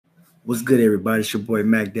What's good, everybody? It's your boy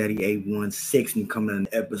Mack Daddy 816 coming on an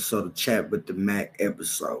episode of Chat with the Mac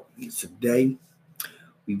episode. And today,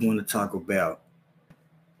 we want to talk about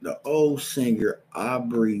the old singer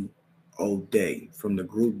Aubrey O'Day from the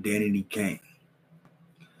group Danity Kane.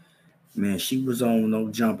 Man, she was on No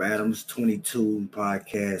Jump Adams 22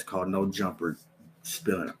 podcast called No Jumper,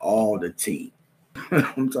 spilling all the tea.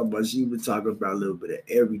 I'm talking about she was talking about a little bit of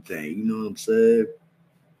everything. You know what I'm saying?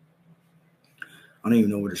 I don't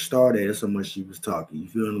even know where to start at. That's how much she was talking. You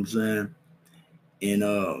feel what I'm saying? And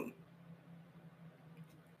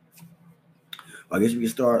I guess we can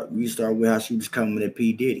start with how she was coming at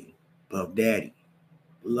P. Diddy, Puff Daddy,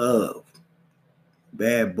 Love,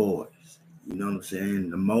 Bad Boys. You know what I'm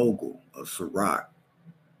saying? The mogul of Ciroc,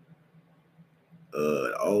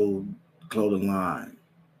 the old clothing line,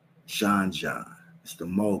 Sean John. It's the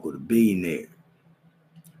mogul, the billionaire,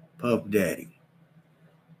 Puff Daddy.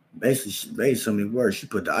 Basically, something worse. She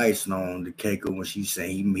put the icing on the cake when she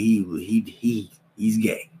saying he's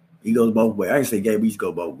gay. He goes both ways. I can say gay, but he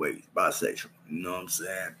goes both ways. Bisexual. You know what I'm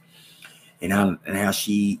saying? And how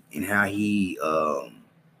he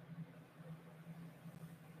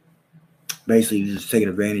basically just taking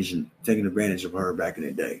advantage of her back in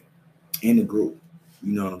the day in the group.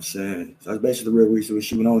 You know what I'm saying? So that's basically the real reason why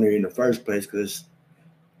she went on there in the first place, because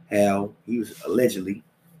how he was allegedly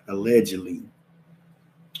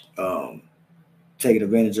taking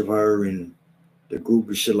advantage of her and the group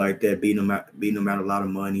and shit like that, beating them out a lot of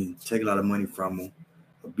money, taking a lot of money from them,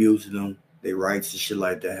 abusing them, their rights and shit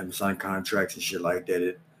like that, having signed contracts and shit like that.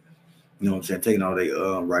 You know what I'm saying? Taking all their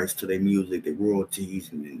rights to their music, their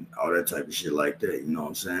royalties, and all that type of shit like that. You know what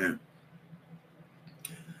I'm saying?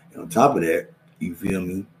 And on top of that, you feel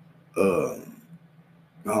me? Oh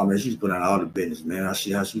man, she's putting out all the business, man. How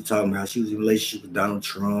she talking about how she was in a relationship with Donald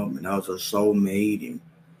Trump and how was her soulmate, and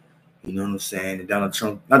you know what I'm saying? And Donald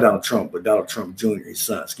Trump Jr., his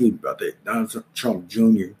son. Excuse me about that. Donald Trump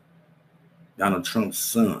Jr., Donald Trump's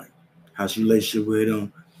son. How she relationship with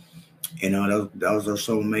him. And that was her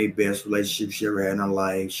soulmate, best relationship she ever had in her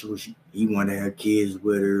life. He wanted to have kids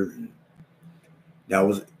with her. And that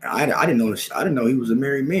was I didn't know he was a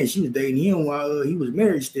married man. She was dating him while he was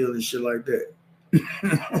married still and shit like that.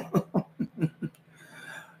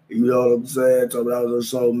 You know what I'm saying? So that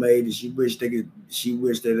was her soulmate, and she wished that they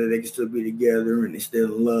could still be together, and they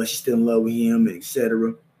still in love. She's still in love with him, and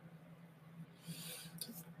etc.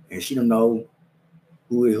 And she don't know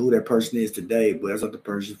who that person is today, but that's not the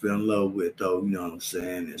person she fell in love with, though. You know what I'm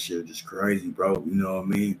saying? That shit was just crazy, bro. You know what I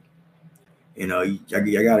mean? You know, I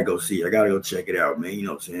gotta go see it. I gotta go check it out, man. You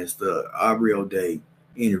know what I'm saying? It's the Aubrey O'Day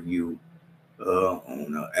interview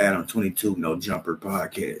on Adam 22 No Jumper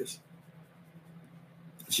podcast.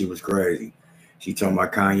 She was crazy. She talking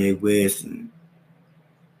about Kanye West and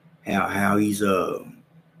how he's I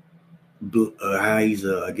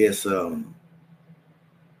guess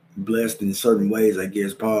blessed in certain ways, I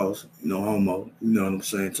guess. Pause. No homo. You know what I'm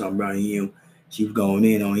saying? Talking about him. She was going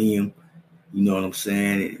in on him. You know what I'm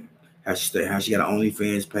saying? And how she got an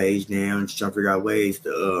OnlyFans page now, and she's trying to figure out ways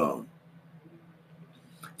to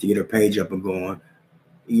get her page up and going.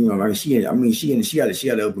 You know, she got it up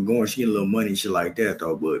and going. She get a little money and shit like that,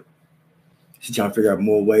 though. But she trying to figure out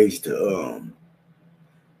more ways to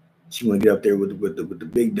she want to get up there with the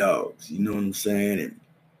big dogs. You know what I'm saying? And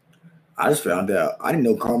I just found out I didn't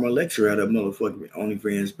know Karma Lecture had a motherfucking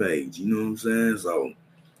OnlyFans page. You know what I'm saying? So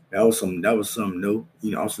that was something new.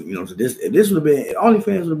 You know, so this would have been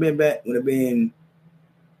OnlyFans would have been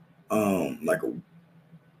a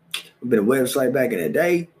website back in the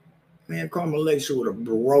day. Man, Karma Lecture would have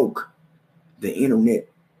broke the internet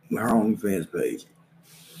with her OnlyFans page.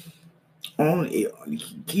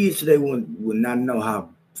 Kids today would not know how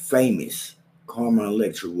famous Karma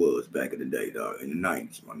Lecture was back in the day, dog, in the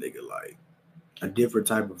 90s, my nigga. Like, a different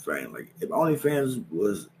type of fame. Like, if OnlyFans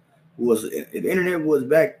if the internet was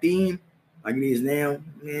back then, like it is now,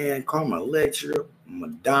 man, Karma Lecture,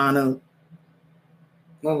 Madonna,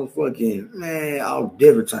 motherfucking, man, all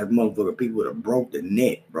different type of motherfucker people would have broke the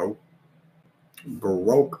net, bro.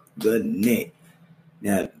 Broke the net.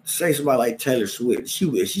 Now, say somebody like Taylor Swift, she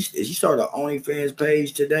started an OnlyFans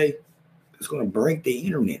page today, it's gonna break the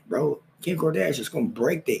internet, bro. Kim Kardashian's gonna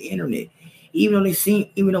break the internet. Even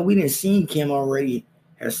though we didn't see Kim already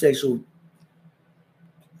have sexual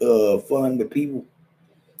fun with people,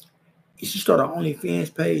 if she started an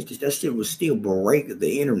OnlyFans page, that shit would still break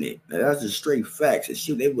the internet. Now, that's just straight facts. And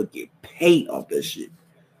shit, they would get paid off that shit.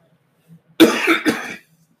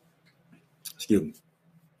 Excuse me.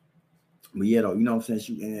 But yeah, though, you know what I'm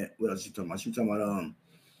saying? What else she talking about? She talking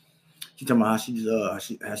about how she was I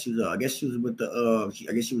guess she was with I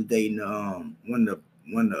guess she was dating one of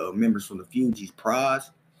one of the members from the Fugees'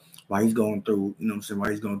 prize while he's going through, you know what I'm saying, while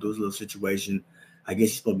he's going through his little situation. I guess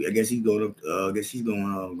he's supposed to be, I guess he's going to, I guess he's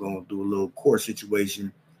going through a little court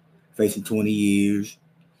situation, facing 20 years.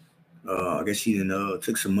 I guess he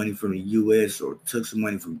took some money from the U.S. or took some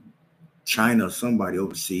money from China or somebody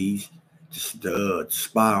overseas to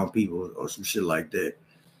spy on people or some shit like that.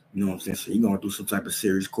 You know what I'm saying? So he's going through some type of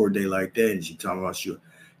serious court day like that, and she talking about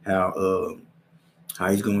how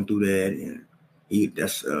he's going through that, and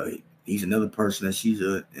he's another person that she's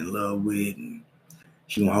in love with, and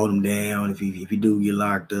she gonna hold him down if he do get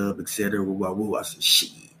locked up, etc. I said,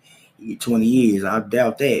 shit, you get 20 years. I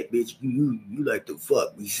doubt that, bitch. You like to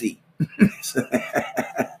fuck. We see.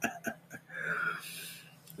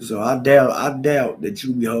 So I doubt that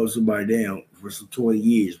you be holding somebody down for some 20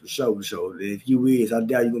 years for sure. If you is, I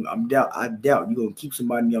doubt you're gonna keep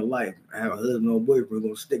somebody in your life, have a husband or boyfriend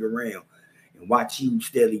gonna stick around and watch you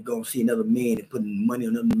steadily go see another man and putting money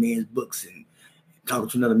on another man's books and talking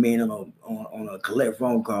to another man on a collect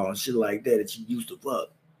phone call and shit like that you used to fuck,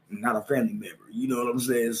 not a family member. You know what I'm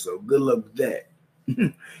saying? So good luck with that.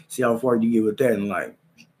 See how far you get with that in life.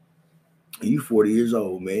 And you 40 years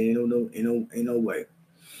old, man. Ain't no way.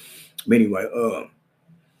 But anyway,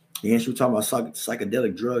 she was talking about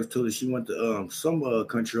psychedelic drugs too. That she went to some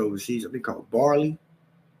country overseas, I think called Barley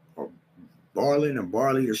or Barley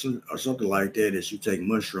or something like that. That she take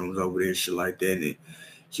mushrooms over there, shit like that. And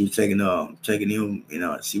she was taking him,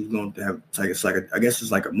 she was going to have take I guess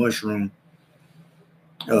it's like a mushroom.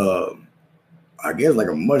 I guess like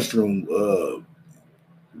a mushroom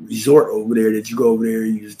resort over there that you go over there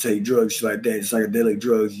and you just take drugs, shit like that. Psychedelic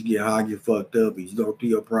drugs, you get high, get fucked up, and you go through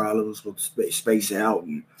your problems, supposed to space out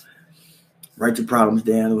and write your problems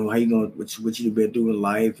down, how you going, what you've been through in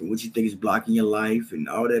life, and what you think is blocking your life, and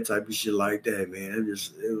all that type of shit like that, man. I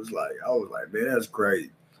was like, man, that's crazy.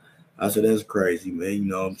 I said, that's crazy, man. You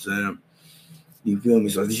know what I'm saying? You feel me?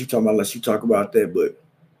 So she talking about, let you talk about that, but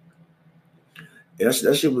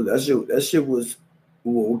that shit was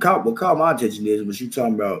what caught my attention is when she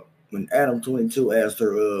talking about when Adam 22 asked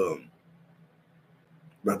her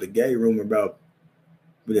about the gay rumor about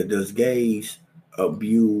does gays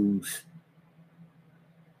abuse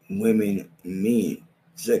women and men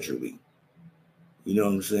sexually. You know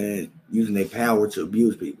what I'm saying? Using their power to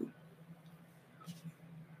abuse people.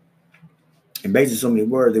 And basically, so many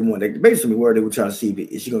words they were trying to see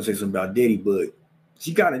if she gonna say something about Diddy, but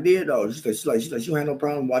she kind of did though. She's like, she don't have no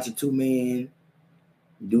problem watching two men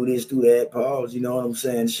do this, do that, pause. You know what I'm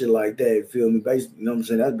saying? Shit like that. Feel me? Basically, you know what I'm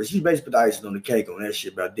saying? But she's basically put the icing on the cake on that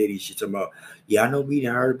shit about Diddy. She talking about, yeah, I know we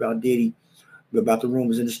didn't heard about Diddy, but about the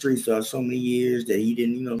rumors in the streets for so many years that he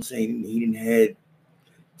didn't, you know what I'm saying? He didn't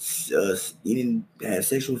have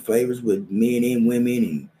sexual favors with men and women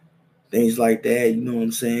and things like that. You know what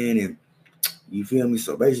I'm saying? And you feel me?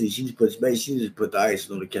 So basically, she just put the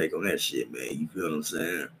icing on the cake on that shit, man. You feel what I'm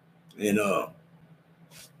saying?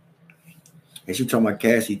 And she talking about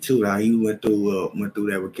Cassie too, how he went through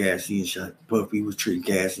that with Cassie and shit. Puffy was treating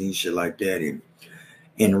Cassie and shit like that, and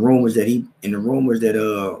the rumors that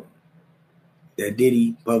that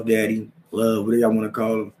Diddy, Puff Daddy, Love, whatever y'all want to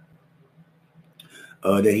call him,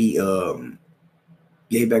 that he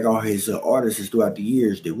gave back all his artists throughout the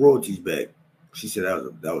years, the royalties back. She said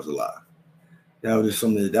that was a lie. That was just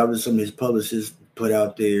something some of his publicists put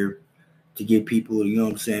out there to get people, you know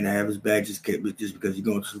what I'm saying, to have his back just because he's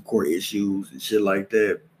going through court issues and shit like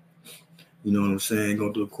that. You know what I'm saying?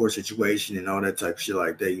 Going through a court situation and all that type of shit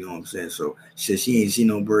like that. You know what I'm saying? So she said she ain't seen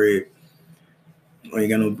no bread. Ain't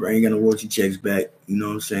got no royalty checks back. You know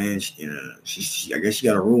what I'm saying? She I guess she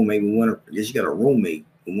got a roommate with one of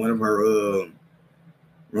her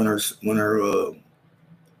one of her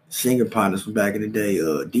singer partners from back in the day.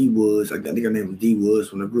 D Woods. I think her name was D Woods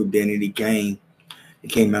from the group Danny Kane. It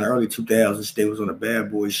came out in the early 2000s. They was on a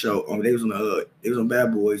Bad Boys show. They was on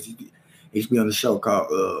Bad Boys. He used to be on the show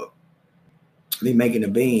called They Making a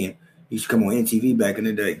Band. He used to come on MTV back in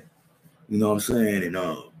the day. You know what I'm saying?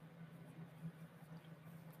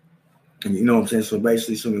 And you know what I'm saying? So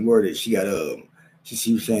basically, something worded. She got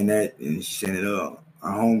she was saying that, and she saying that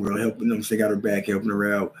our homegirl helping, you know what I'm saying, got her back, helping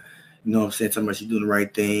her out. You know what I'm saying? Talking about she doing the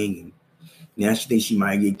right thing. And now she thinks she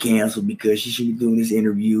might get canceled because she should be doing this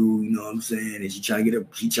interview. You know what I'm saying? And she trying to get.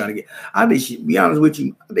 I think she, be honest with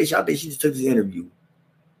you, I think she just took this interview.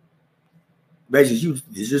 Basically, she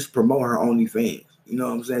just promote her OnlyFans. You know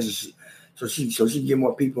what I'm saying? So she can get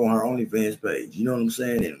more people on her OnlyFans page. You know what I'm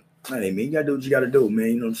saying? And hey, man, you gotta do what you gotta do, man.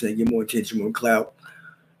 You know what I'm saying? Get more attention, more clout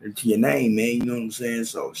to your name, man. You know what I'm saying?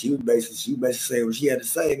 So she basically saying what she had to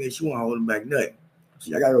say, man. She wasn't holding back nothing.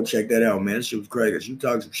 So I gotta go check that out, man. That shit was crazy. She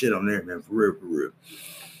talking some shit on there, man. For real.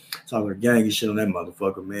 Talking gang and shit on that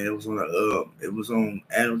motherfucker, man. It was on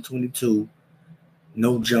Adam 22,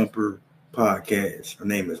 No Jumper podcast. Her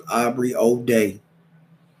name is Aubrey O'Day.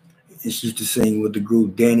 And she used to sing with the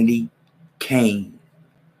group Danity Kane.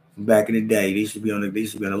 Back in the day, they used to be on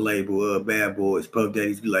the label, Bad Boys, Puff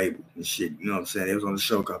Daddy's label and shit. You know what I'm saying? They was on the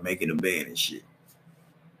show called Making a Band and shit.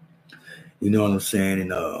 You know what I'm saying?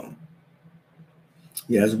 And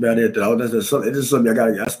yeah, that's about it. Though. That's something I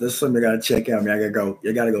gotta check out, man. I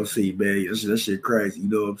gotta go see, man. That shit crazy. You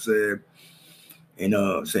know what I'm saying? And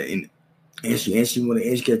and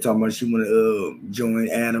she kept talking about she wanna join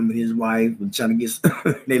Adam and his wife and trying to get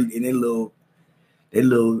that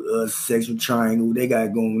little sexual triangle they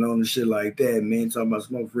got going on and shit like that, man. Talking about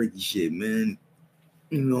some freaky shit, man.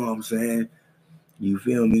 You know what I'm saying? You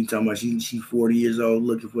feel me? Talking about she's 40 years old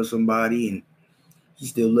looking for somebody and she's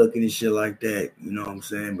still looking and shit like that. You know what I'm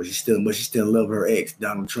saying? But she still love her ex,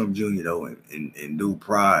 Donald Trump Jr. though, and do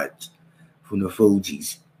Pride from the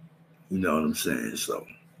Fugees. You know what I'm saying? So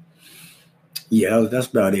yeah, that's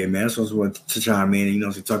about it, man. So I just wanted to chime in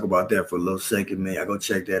and, to talk about that for a little second, man. I go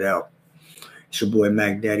check that out. It's your boy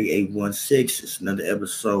Mack Daddy 816. It's another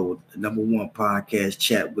episode, the number one podcast,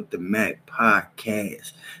 Chat with the Mack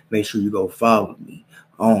podcast. Make sure you go follow me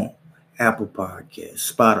on Apple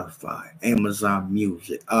Podcasts, Spotify, Amazon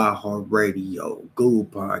Music, iHeartRadio, Google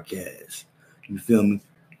Podcasts. You feel me?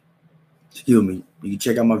 Excuse me. You can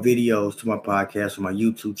check out my videos to my podcast on my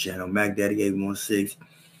YouTube channel, Mack Daddy 816.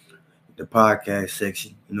 The podcast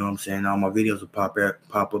section. You know what I'm saying? All my videos will pop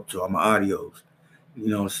up to all my audios. You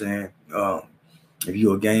know what I'm saying? If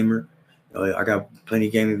you're a gamer, I got plenty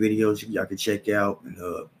of gaming videos y'all can check out. And,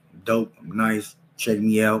 dope, I'm nice. Check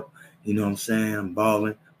me out. You know what I'm saying? I'm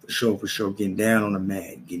balling for sure. Getting down on the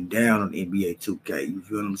mat, getting down on NBA 2K. You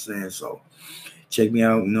feel what I'm saying? So check me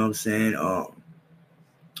out. You know what I'm saying?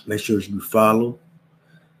 Make sure you follow,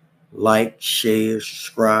 like, share,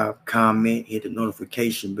 subscribe, comment, hit the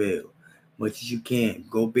notification bell. Much as you can.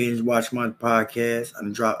 Go binge watch my podcast. I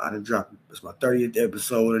done dropped. It's my 30th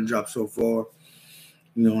episode. I done dropped so far.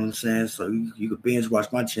 You know what I'm saying? So you can binge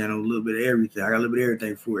watch my channel, a little bit of everything. I got a little bit of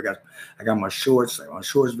everything for you. I got my shorts. My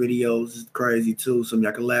shorts videos is crazy too. Something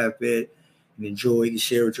y'all can laugh at and enjoy. You can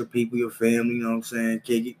share with your people, your family. You know what I'm saying?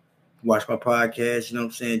 Kick it. Watch my podcast. You know what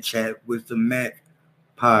I'm saying? Chat with the Mack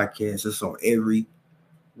podcast. It's on every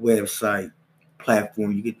website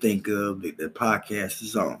platform you can think of. The podcast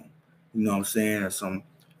is on. You know what I'm saying? It's on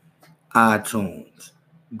iTunes,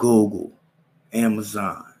 Google,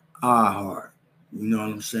 Amazon, iHeart. You know what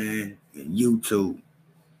I'm saying? And YouTube.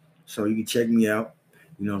 So you can check me out.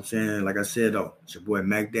 You know what I'm saying? Like I said, it's your boy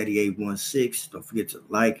Mack Daddy 816. Don't forget to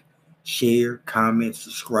like, share, comment,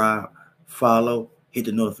 subscribe, follow, hit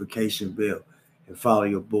the notification bell, and follow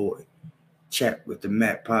your boy. Chat with the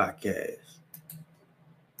Mack podcast.